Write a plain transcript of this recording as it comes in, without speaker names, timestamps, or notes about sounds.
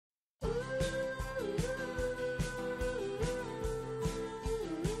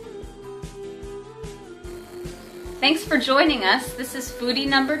Thanks for joining us. This is foodie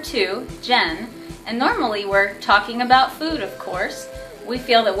number 2, Jen, and normally we're talking about food, of course. We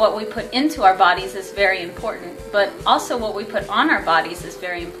feel that what we put into our bodies is very important, but also what we put on our bodies is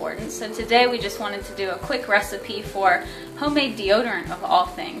very important. So today we just wanted to do a quick recipe for homemade deodorant of all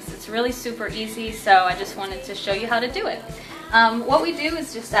things. It's really super easy, so I just wanted to show you how to do it. What we do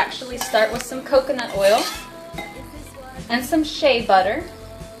is just actually start with some coconut oil and some shea butter.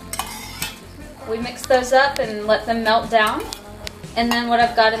 We mix those up and let them melt down. And then what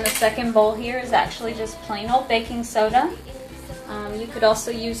I've got in the second bowl here is actually just plain old baking soda. You could also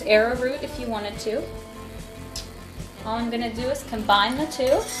use arrowroot if you wanted to. All I'm going to do is combine the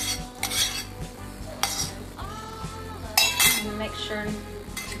two. I'm going to make sure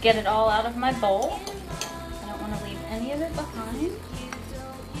to get it all out of my bowl. I don't want to leave any of it behind.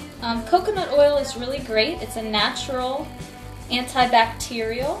 Coconut oil is really great. It's a natural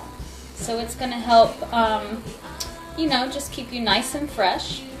antibacterial, so it's going to help just keep you nice and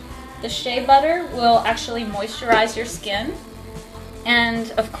fresh. The shea butter will actually moisturize your skin. And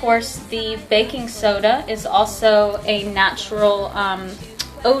of course the baking soda is also a natural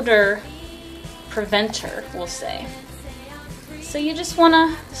odor preventer, we'll say. So you just want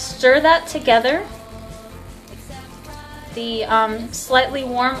to stir that together. The slightly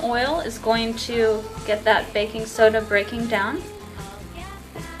warm oil is going to get that baking soda breaking down.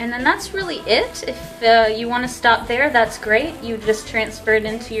 And then that's really it. If you want to stop there, that's great. You just transfer it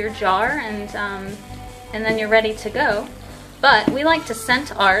into your jar and then you're ready to go. But we like to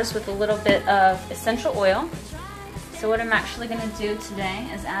scent ours with a little bit of essential oil. So what I'm actually going to do today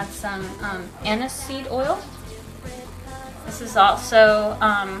is add some anise seed oil. This is also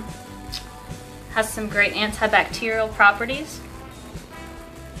has some great antibacterial properties.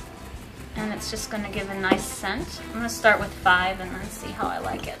 And it's just going to give a nice scent. I'm going to start with 5 and then see how I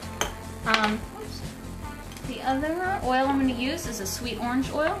like it. The other oil I'm going to use is a sweet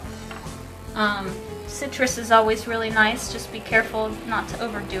orange oil. Citrus is always really nice, just be careful not to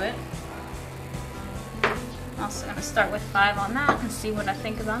overdo it. I'm also going to start with 5 on that and see what I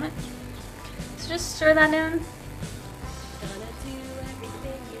think about it. So just stir that in.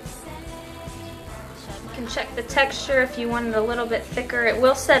 You can check the texture if you want it a little bit thicker. It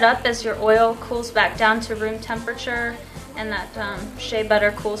will set up as your oil cools back down to room temperature and that shea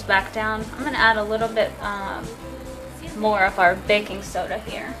butter cools back down. I'm going to add a little bit more of our baking soda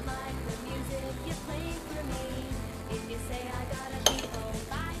here.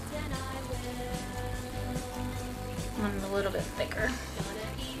 A little bit thicker.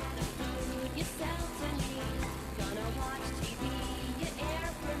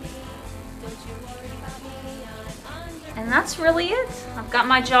 And that's really it. I've got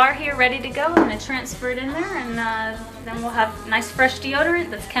my jar here ready to go. I'm going to transfer it in there and then we'll have nice fresh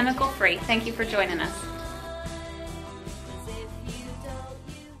deodorant that's chemical free. Thank you for joining us.